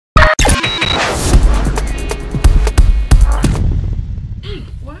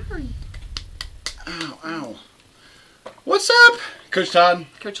What's up? Coach Todd.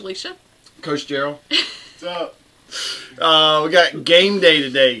 Coach Alicia. Coach Gerald. What's up? We got game day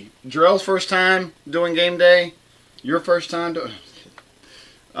today. Jarrell's first time doing game day. Your first time doing...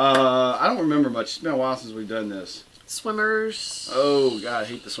 I don't remember much. It's been a while since we've done this. Swimmers. Oh, God, I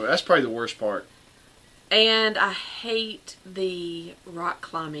hate the swim. That's probably the worst part. And I hate the rock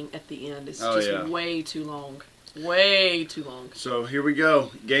climbing at the end. It's just way too long. Way too long. So here we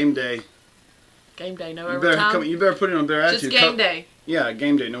go. Game day. Game day, no overtime. You better put it on their attitude. Just game day. Yeah,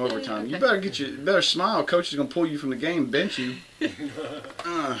 game day, no overtime. Okay. You better smile. Coach is gonna pull you from the game, bench you. Go!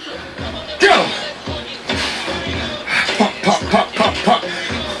 Pop, pop, pop, pop, pop.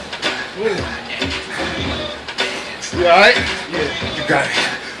 You alright? Yeah, you got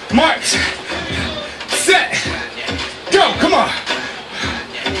it. March! Set! Go! Come on!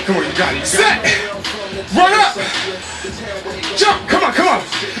 Come on, you got it. Set! Run up! Jump! Come on, come on!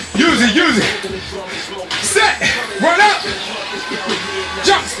 Use it, use it! Set! Run up!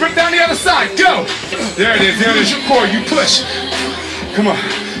 Jump! Sprint down the other side! Go! There it is, there it is, your core, you push! Come on.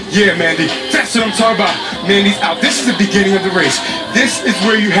 Yeah, Mandy, that's what I'm talking about. Mandy's out. This is the beginning of the race. This is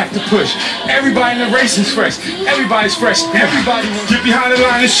where you have to push. Everybody in the race is fresh. Everybody's fresh. Everybody get behind the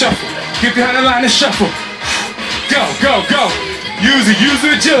line and shuffle. Get behind the line and shuffle. Go, go, go. Use it, use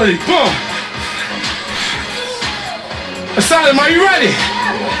the agility. Boom. Asylum, are you ready?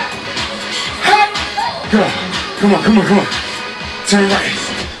 Hop. Go. Come on, come on, come on. Turn right.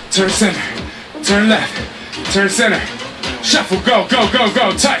 Turn center. Turn left. Turn center. Shuffle, go, go, go,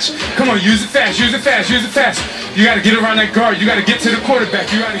 go, touch. Come on, use it fast, use it fast, use it fast. You gotta get around that guard, you gotta get to the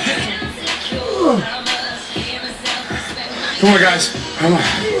quarterback, you gotta get to... Come on, guys, come on,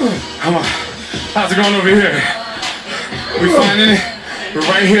 come on. How's it going over here? We finding it? We're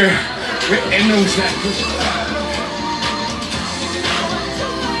right here. Ain't no snap.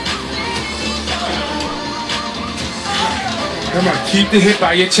 Come on, keep the hip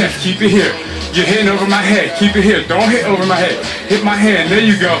by your chest, keep it here. You're hitting over my head. Keep it here. Don't hit over my head. Hit my hand. There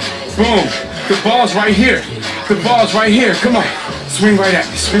you go. Boom. The ball's right here. The ball's right here. Come on. Swing right at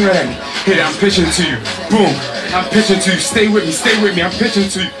me. Swing right at me. Hit it. I'm pitching to you. Boom. I'm pitching to you. Stay with me. Stay with me. I'm pitching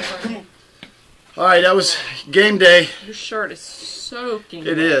to you. Come on. All right, that was game day. Your shirt is soaking.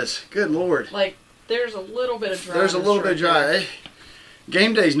 It is. Good Lord. Like, there's a little bit of dry. There's a little bit of dry. Hey,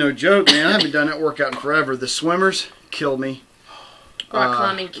 game day's no joke, man. I haven't done that workout in forever. The swimmers killed me. Rock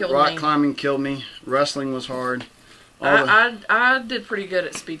climbing killed me. Rock climbing killed me. Wrestling was hard. I did pretty good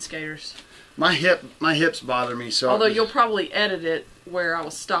at speed skaters. My hips bother me. So although you'll probably edit it where I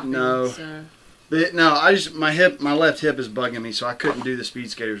was stopping. No. So. My left hip is bugging me, so I couldn't do the speed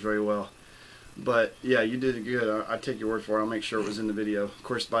skaters very well. But yeah, you did it good. I take your word for it. I'll make sure it was in the video. Of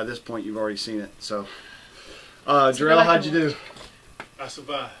course, by this point you've already seen it. So, Jarrell, how'd you do? I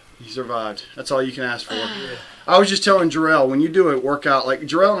survived. You survived. That's all you can ask for. Yeah. I was just telling Jarrell, when you do a workout, like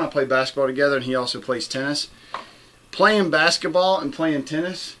Jarrell and I play basketball together, and he also plays tennis. Playing basketball and playing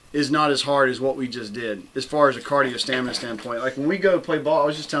tennis is not as hard as what we just did, as far as a cardio stamina standpoint. Like when we go to play ball, I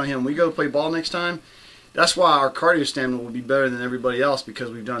was just telling him, we go to play ball next time, that's why our cardio stamina will be better than everybody else,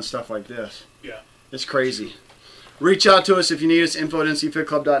 because we've done stuff like this. Yeah. It's crazy. Reach out to us if you need us,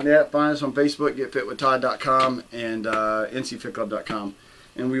 info@ncfitclub.net. Find us on Facebook, getfitwithtodd.com, and ncfitclub.com.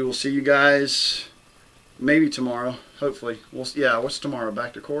 And we will see you guys maybe tomorrow, hopefully. What's tomorrow?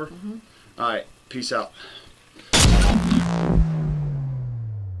 Back to core? Mm-hmm. All right. Peace out.